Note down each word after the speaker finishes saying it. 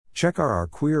Check our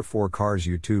Queer 4 Cars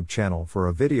YouTube channel for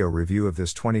a video review of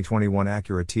this 2021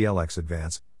 Acura TLX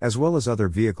Advance, as well as other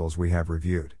vehicles we have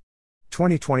reviewed.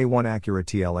 2021 Acura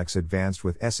TLX Advanced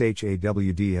with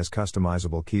SH-AWD has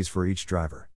customizable keys for each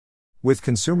driver. With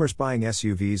consumers buying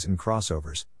SUVs and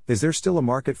crossovers, is there still a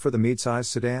market for the mid-size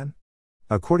sedan?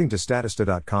 According to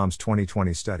Statista.com's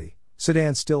 2020 study,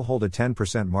 sedans still hold a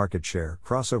 10% market share,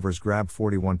 crossovers grab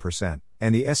 41%,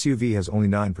 and the SUV has only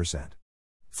 9%.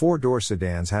 Four-door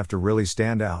sedans have to really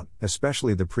stand out,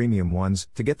 especially the premium ones,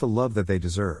 to get the love that they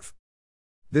deserve.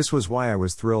 This was why I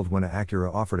was thrilled when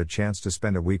Acura offered a chance to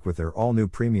spend a week with their all-new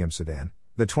premium sedan,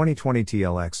 the 2020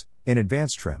 TLX, in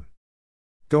advanced trim.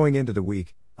 Going into the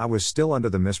week, I was still under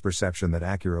the misperception that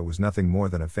Acura was nothing more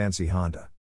than a fancy Honda.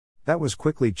 That was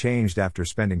quickly changed after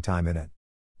spending time in it.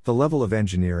 The level of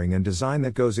engineering and design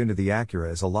that goes into the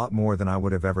Acura is a lot more than I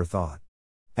would have ever thought.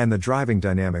 And the driving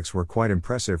dynamics were quite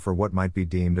impressive for what might be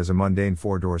deemed as a mundane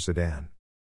four-door sedan.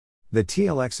 The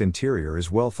TLX interior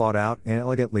is well thought out and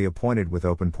elegantly appointed with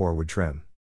open-pore wood trim.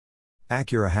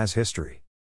 Acura has history.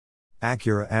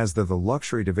 Acura, as the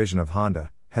luxury division of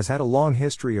Honda, has had a long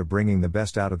history of bringing the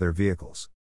best out of their vehicles.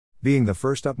 Being the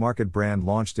first upmarket brand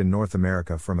launched in North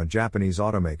America from a Japanese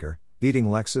automaker, beating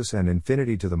Lexus and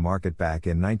Infiniti to the market back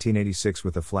in 1986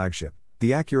 with the flagship,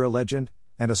 the Acura Legend,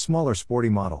 and a smaller sporty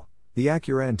model, the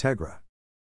Acura Integra.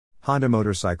 Honda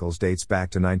motorcycles dates back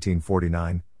to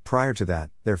 1949. Prior to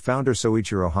that, their founder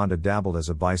Soichiro Honda dabbled as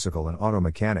a bicycle and auto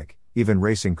mechanic, even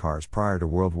racing cars prior to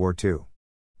World War II.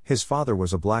 His father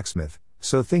was a blacksmith,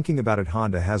 so thinking about it,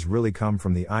 Honda has really come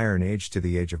from the Iron Age to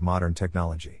the age of modern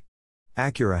technology.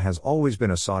 Acura has always been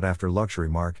a sought-after luxury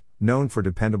marque, known for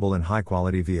dependable and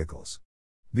high-quality vehicles.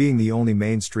 Being the only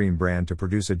mainstream brand to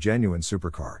produce a genuine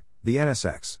supercar, the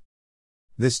NSX.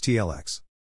 This TLX.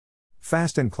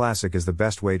 Fast and classic is the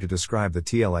best way to describe the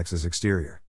TLX's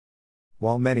exterior.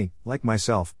 While many, like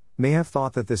myself, may have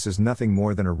thought that this is nothing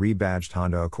more than a rebadged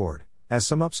Honda Accord, as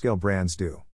some upscale brands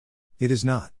do, it is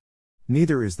not.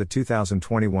 Neither is the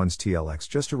 2021's TLX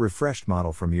just a refreshed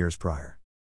model from years prior.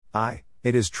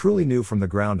 It is truly new from the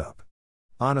ground up.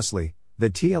 Honestly,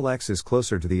 the TLX is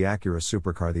closer to the Acura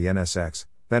supercar, the NSX,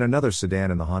 than another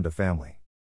sedan in the Honda family.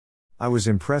 I was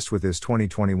impressed with this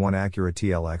 2021 Acura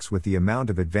TLX with the amount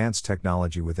of advanced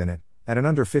technology within it, at an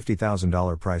under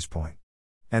 $50,000 price point.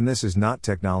 And this is not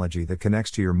technology that connects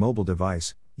to your mobile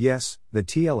device. Yes, the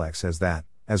TLX has that,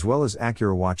 as well as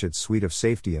Acura Watch, its suite of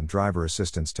safety and driver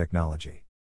assistance technology.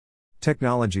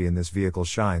 Technology in this vehicle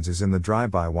shines is in the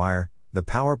drive-by-wire, the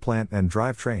power plant and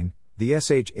drivetrain, the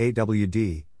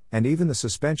SH-AWD, and even the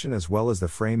suspension, as well as the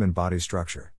frame and body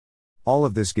structure. All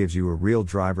of this gives you a real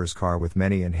driver's car with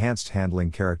many enhanced handling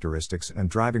characteristics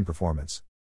and driving performance.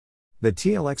 The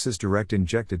TLX's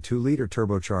direct-injected 2-liter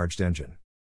turbocharged engine.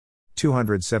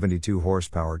 272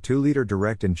 horsepower 2-liter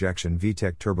direct-injection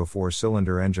VTEC turbo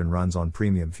 4-cylinder engine runs on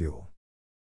premium fuel.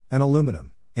 An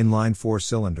aluminum, inline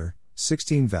 4-cylinder,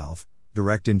 16-valve,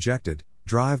 direct-injected,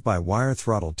 drive-by-wire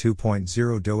throttle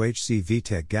 2.0 DOHC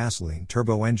VTEC gasoline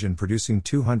turbo engine producing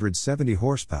 270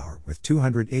 horsepower with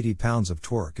 280 pounds of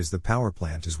torque is the power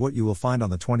plant is what you will find on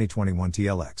the 2021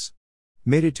 TLX.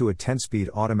 Mated to a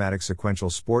 10-speed automatic sequential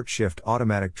sport shift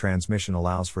automatic transmission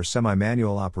allows for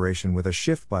semi-manual operation with a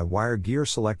shift-by-wire gear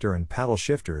selector and paddle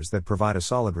shifters that provide a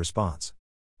solid response.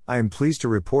 I am pleased to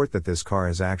report that this car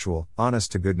has actual,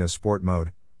 honest-to-goodness sport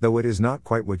mode, though it is not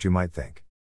quite what you might think.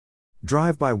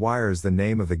 Drive-by-wire is the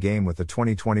name of the game with the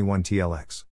 2021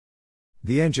 TLX.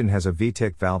 The engine has a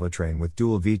VTEC valvetrain with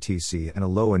dual VTC and a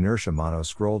low-inertia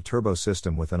mono-scroll turbo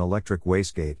system with an electric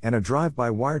wastegate and a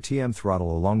drive-by-wire TM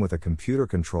throttle along with a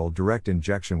computer-controlled direct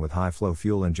injection with high-flow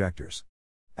fuel injectors.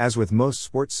 As with most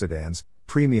sports sedans,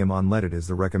 premium unleaded is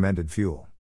the recommended fuel.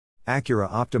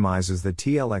 Acura optimizes the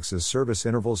TLX's service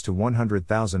intervals to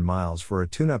 100,000 miles for a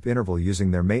tune-up interval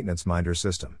using their maintenance minder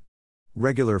system.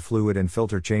 Regular fluid and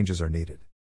filter changes are needed.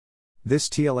 This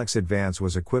TLX Advance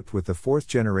was equipped with the 4th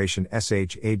generation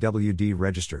SH-AWD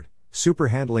registered, super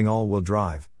handling all-wheel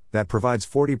drive, that provides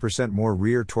 40% more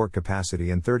rear torque capacity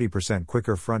and 30%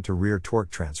 quicker front-to-rear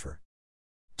torque transfer.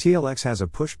 TLX has a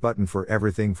push button for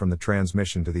everything from the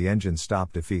transmission to the engine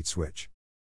stop-defeat switch.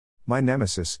 My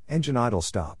nemesis, engine idle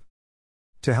stop.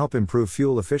 To help improve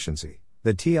fuel efficiency,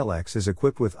 the TLX is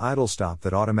equipped with idle stop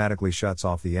that automatically shuts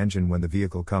off the engine when the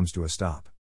vehicle comes to a stop.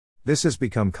 This has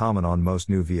become common on most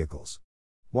new vehicles.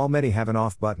 While many have an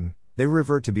off button, they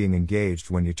revert to being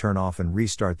engaged when you turn off and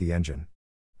restart the engine.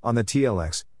 On the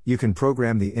TLX, you can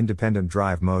program the independent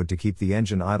drive mode to keep the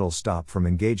engine idle stop from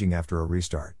engaging after a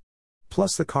restart.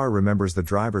 Plus, the car remembers the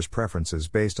driver's preferences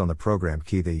based on the programmed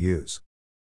key they use.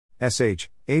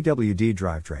 SH-AWD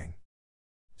drivetrain.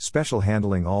 Special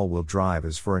handling all-wheel drive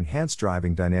is for enhanced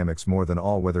driving dynamics more than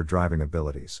all-weather driving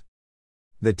abilities.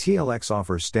 The TLX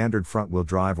offers standard front-wheel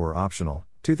drive or optional,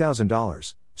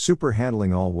 $2,000, super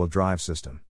handling all-wheel drive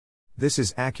system. This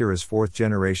is Acura's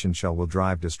fourth-generation shell-wheel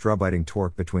drive distributing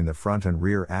torque between the front and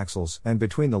rear axles and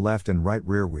between the left and right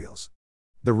rear wheels.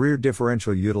 The rear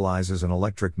differential utilizes an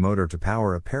electric motor to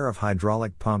power a pair of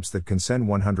hydraulic pumps that can send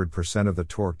 100% of the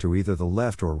torque to either the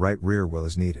left or right rear wheel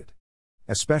as needed.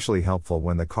 Especially helpful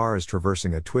when the car is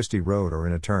traversing a twisty road or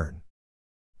in a turn.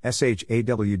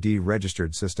 SH-AWD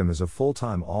registered system is a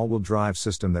full-time all-wheel drive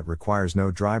system that requires no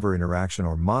driver interaction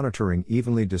or monitoring,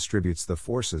 evenly distributes the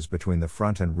forces between the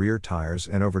front and rear tires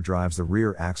and overdrives the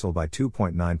rear axle by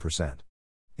 2.9%.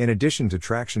 In addition to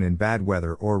traction in bad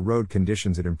weather or road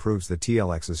conditions, it improves the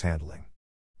TLX's handling.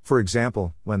 For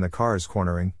example, when the car is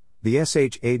cornering, the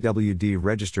SH-AWD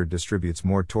registered distributes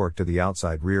more torque to the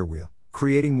outside rear wheel,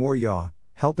 creating more yaw,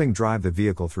 helping drive the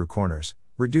vehicle through corners,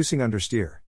 reducing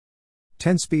understeer.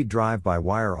 10-speed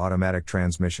drive-by-wire automatic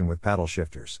transmission with paddle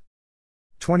shifters.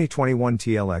 2021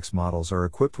 TLX models are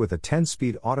equipped with a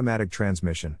 10-speed automatic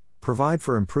transmission, provide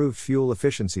for improved fuel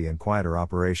efficiency and quieter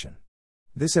operation.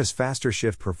 This has faster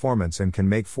shift performance and can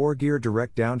make 4-gear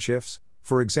direct downshifts,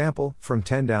 for example, from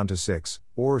 10 down to 6,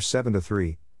 or 7 to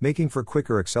 3, making for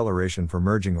quicker acceleration for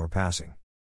merging or passing.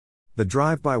 The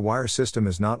drive-by-wire system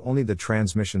is not only the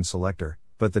transmission selector,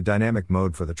 but the dynamic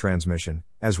mode for the transmission,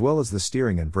 as well as the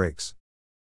steering and brakes.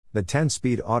 The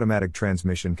 10-speed automatic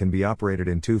transmission can be operated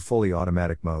in 2 fully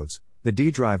automatic modes, the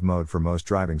D-drive mode for most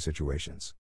driving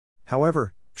situations.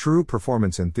 However, true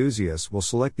performance enthusiasts will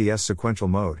select the S sequential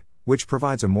mode, which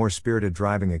provides a more spirited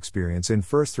driving experience in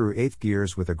 1st through 8th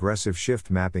gears with aggressive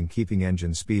shift mapping, keeping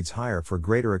engine speeds higher for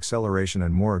greater acceleration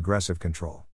and more aggressive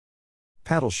control.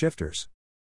 Paddle shifters.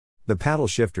 The paddle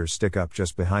shifters stick up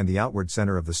just behind the outward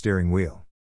center of the steering wheel.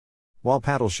 While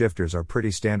paddle shifters are pretty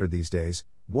standard these days,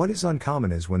 what is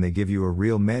uncommon is when they give you a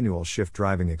real manual shift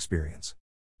driving experience.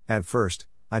 At first,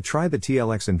 I tried the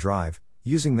TLX in drive,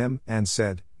 using them, and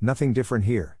said, nothing different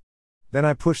here. Then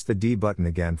I pushed the D button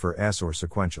again for S or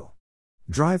sequential.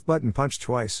 Drive button punched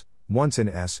twice, once in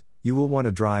S, you will want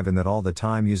to drive in that all the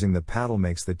time. Using the paddle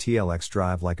makes the TLX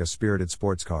drive like a spirited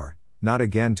sports car, not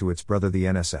again to its brother the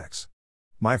NSX.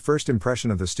 My first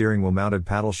impression of the steering wheel mounted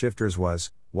paddle shifters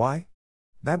was, why?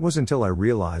 That was until I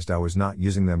realized I was not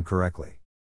using them correctly.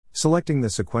 Selecting the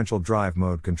sequential drive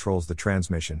mode controls the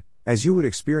transmission, as you would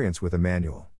experience with a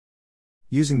manual.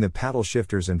 Using the paddle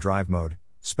shifters in drive mode,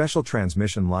 special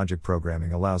transmission logic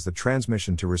programming allows the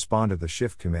transmission to respond to the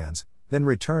shift commands, then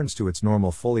returns to its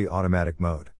normal fully automatic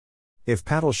mode. If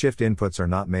paddle shift inputs are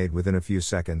not made within a few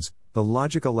seconds, the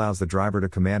logic allows the driver to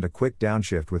command a quick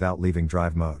downshift without leaving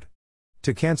drive mode.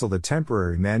 To cancel the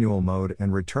temporary manual mode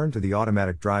and return to the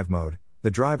automatic drive mode, the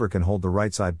driver can hold the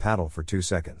right side paddle for 2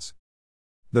 seconds.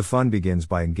 The fun begins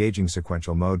by engaging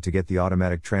sequential mode to get the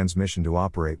automatic transmission to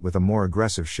operate with a more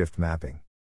aggressive shift mapping,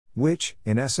 which,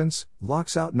 in essence,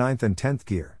 locks out 9th and 10th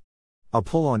gear. A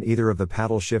pull on either of the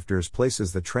paddle shifters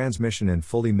places the transmission in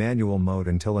fully manual mode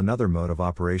until another mode of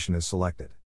operation is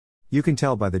selected. You can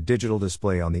tell by the digital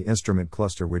display on the instrument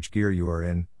cluster which gear you are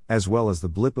in, as well as the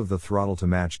blip of the throttle to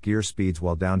match gear speeds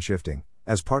while downshifting,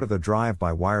 as part of the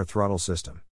drive-by-wire throttle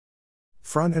system.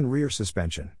 Front and rear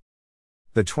suspension.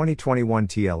 The 2021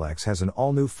 TLX has an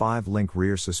all-new 5-link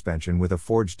rear suspension with a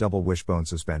forged double wishbone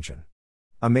suspension.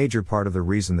 A major part of the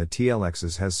reason the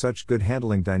TLX's has such good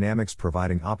handling dynamics,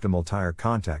 providing optimal tire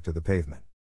contact to the pavement.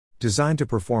 Designed to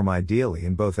perform ideally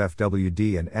in both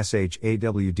FWD and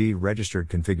SH-AWD registered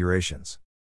configurations.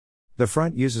 The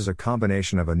front uses a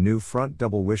combination of a new front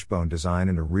double wishbone design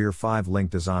and a rear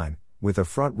 5-link design, with a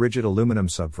front rigid aluminum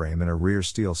subframe and a rear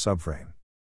steel subframe.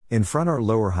 In front are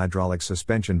lower hydraulic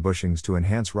suspension bushings to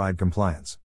enhance ride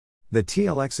compliance. The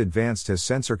TLX Advanced has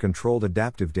sensor-controlled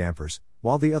adaptive dampers,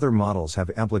 while the other models have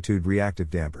amplitude-reactive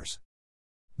dampers.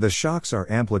 The shocks are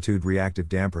amplitude-reactive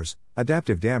dampers,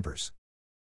 adaptive dampers.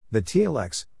 The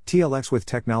TLX with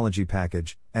technology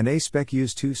package, and A-Spec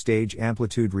use 2-stage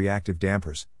amplitude-reactive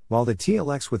dampers, while the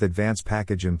TLX with Advanced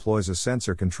package employs a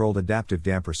sensor-controlled adaptive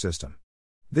damper system.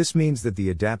 This means that the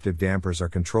adaptive dampers are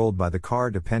controlled by the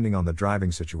car depending on the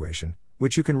driving situation,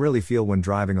 which you can really feel when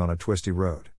driving on a twisty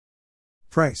road.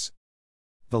 Price.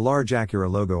 The large Acura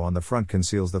logo on the front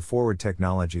conceals the forward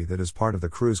technology that is part of the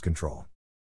cruise control.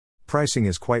 Pricing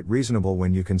is quite reasonable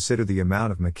when you consider the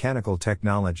amount of mechanical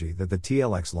technology that the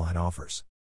TLX line offers.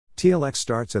 TLX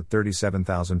starts at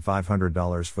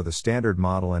 $37,500 for the standard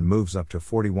model and moves up to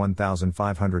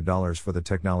 $41,500 for the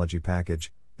technology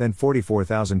package, then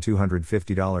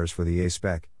 $44,250 for the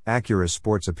A-Spec, Acura's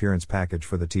sports appearance package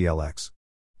for the TLX.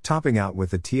 Topping out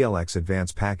with the TLX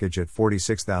Advance package at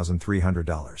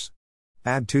 $46,300.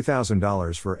 Add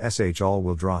 $2,000 for SH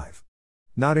all-wheel drive.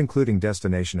 Not including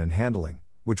destination and handling,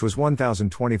 which was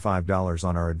 $1,025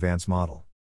 on our Advance model.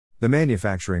 The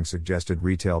manufacturing suggested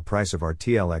retail price of our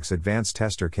TLX Advance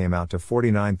tester came out to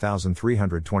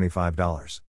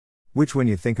 $49,325. Which, when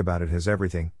you think about it, has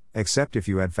everything, except if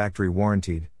you add factory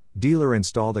warranted, dealer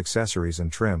installed accessories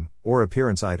and trim, or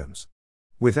appearance items.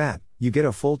 With that, you get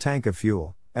a full tank of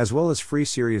fuel, as well as free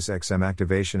Sirius XM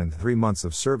activation and 3 months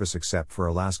of service except for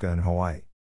Alaska and Hawaii.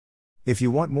 If you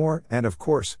want more, and of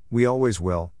course, we always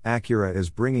will, Acura is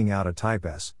bringing out a Type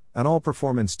S, an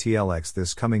all-performance TLX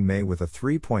this coming May with a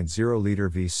 3.0-liter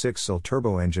V6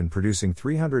 turbo engine producing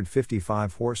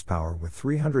 355 horsepower with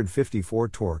 354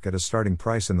 torque at a starting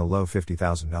price in the low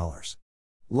 $50,000.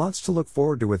 Lots to look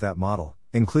forward to with that model,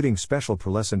 including special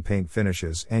pearlescent paint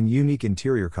finishes and unique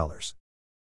interior colors.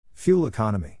 Fuel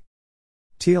economy.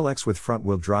 TLX with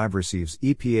front-wheel drive receives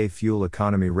EPA fuel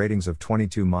economy ratings of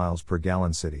 22 miles per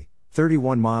gallon city,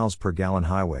 31 miles per gallon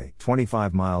highway,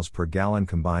 25 miles per gallon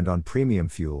combined on premium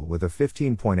fuel with a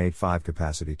 15.85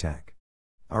 capacity tank.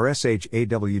 Our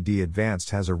SH-AWD Advanced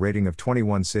has a rating of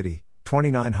 21 city,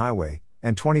 29 highway,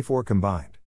 and 24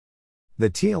 combined.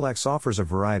 The TLX offers a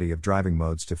variety of driving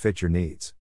modes to fit your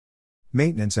needs.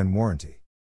 Maintenance and warranty.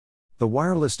 The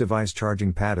wireless device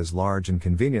charging pad is large and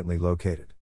conveniently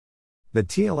located. The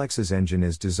TLX's engine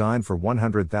is designed for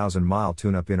 100,000-mile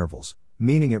tune-up intervals,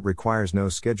 meaning it requires no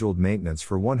scheduled maintenance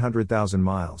for 100,000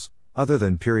 miles, other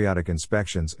than periodic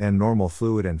inspections and normal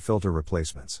fluid and filter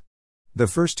replacements. The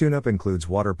first tune-up includes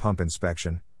water pump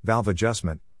inspection, valve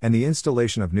adjustment, and the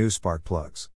installation of new spark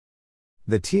plugs.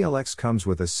 The TLX comes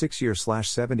with a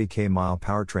 6-year/70K-mile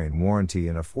powertrain warranty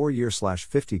and a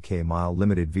 4-year/50K-mile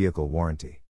limited vehicle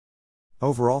warranty.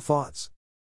 Overall thoughts.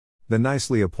 The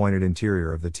nicely appointed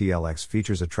interior of the TLX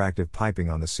features attractive piping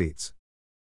on the seats.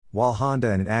 While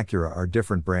Honda and Acura are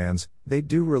different brands, they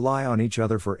do rely on each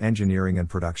other for engineering and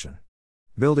production.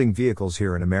 Building vehicles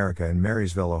here in America in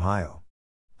Marysville, Ohio.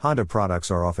 Honda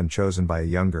products are often chosen by a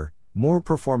younger, more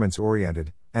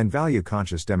performance-oriented, and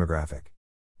value-conscious demographic.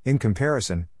 In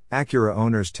comparison, Acura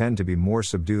owners tend to be more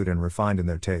subdued and refined in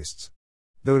their tastes.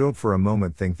 Though don't for a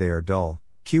moment think they are dull,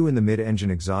 cue in the mid-engine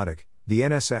exotic, the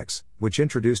NSX, which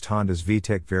introduced Honda's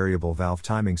VTEC variable valve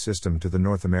timing system to the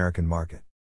North American market.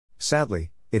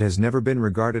 Sadly, it has never been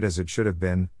regarded as it should have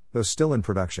been, though still in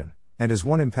production, and is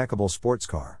one impeccable sports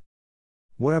car.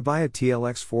 Would I buy a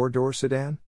TLX 4-door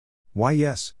sedan? Why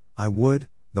yes, I would,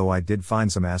 though I did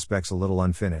find some aspects a little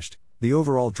unfinished. The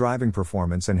overall driving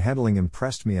performance and handling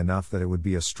impressed me enough that it would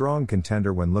be a strong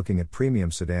contender when looking at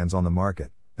premium sedans on the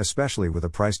market, especially with a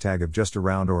price tag of just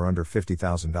around or under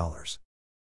 $50,000.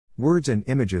 Words and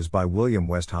images by William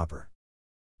West Hopper.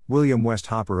 William West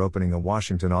Hopper opening a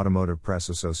Washington Automotive Press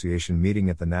Association meeting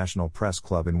at the National Press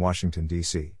Club in Washington,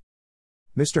 D.C.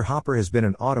 Mr. Hopper has been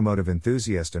an automotive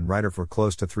enthusiast and writer for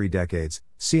close to 3 decades,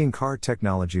 seeing car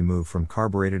technology move from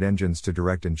carbureted engines to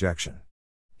direct injection.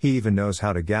 He even knows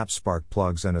how to gap spark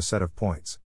plugs and a set of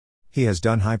points. He has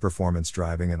done high-performance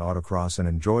driving and autocross and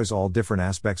enjoys all different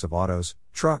aspects of autos,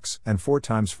 trucks, and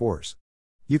 4x4s.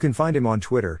 You can find him on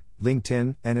Twitter,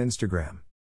 LinkedIn, and Instagram.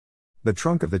 The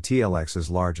trunk of the TLX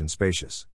is large and spacious.